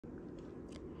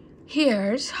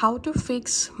Here's how to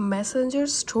fix Messenger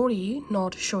story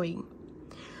not showing.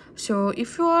 So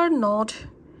if you are not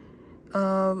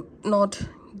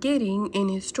getting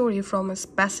any story from a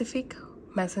specific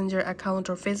Messenger account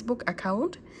or Facebook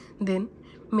account, then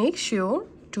make sure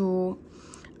to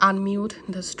unmute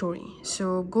the story.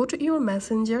 So go to your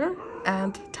Messenger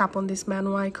and tap on this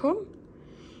menu icon,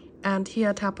 and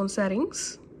here tap on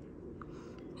settings.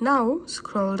 Now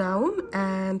scroll down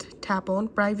and tap on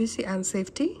privacy and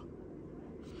safety.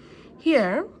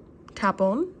 Here tap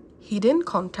on hidden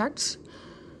contacts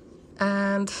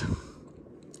and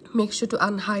make sure to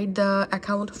unhide the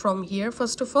account from here.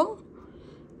 First of all,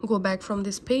 go back from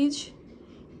this page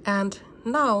and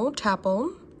now tap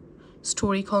on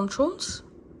story controls,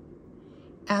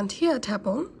 and here tap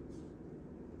on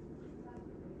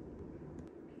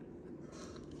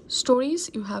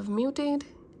stories you have muted,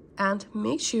 and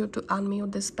make sure to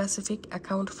unmute the specific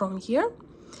account from here,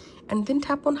 and then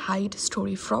tap on hide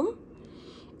story from.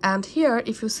 And here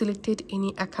if you selected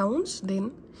any accounts,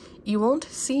 then you won't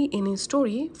see any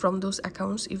story from those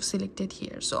accounts you've selected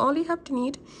here. So all you have to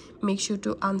need, make sure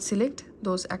to unselect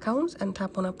those accounts and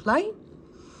tap on apply,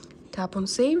 tap on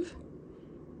save,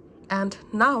 and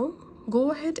now go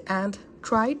ahead and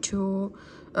try to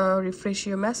refresh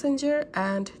your Messenger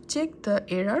and check the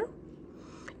error.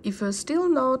 If you're still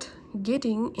not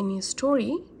getting any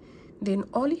story, then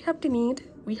all you have to need,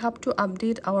 we have to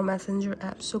update our Messenger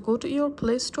app. So go to your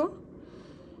Play Store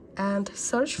and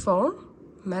search for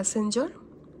Messenger.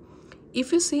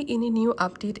 If you see any new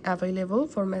update available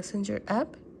for Messenger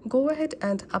app, go ahead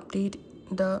and update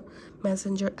the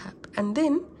Messenger app and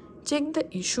then check the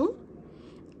issue.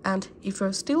 And if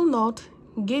you're still not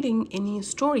getting any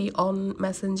story on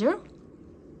Messenger,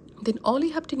 then all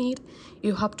you have to need,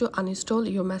 you have to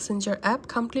uninstall your Messenger app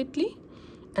completely,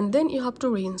 and then you have to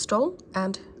reinstall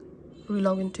and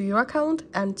relog into your account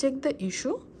and check the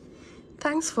issue.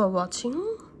 Thanks for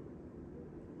watching.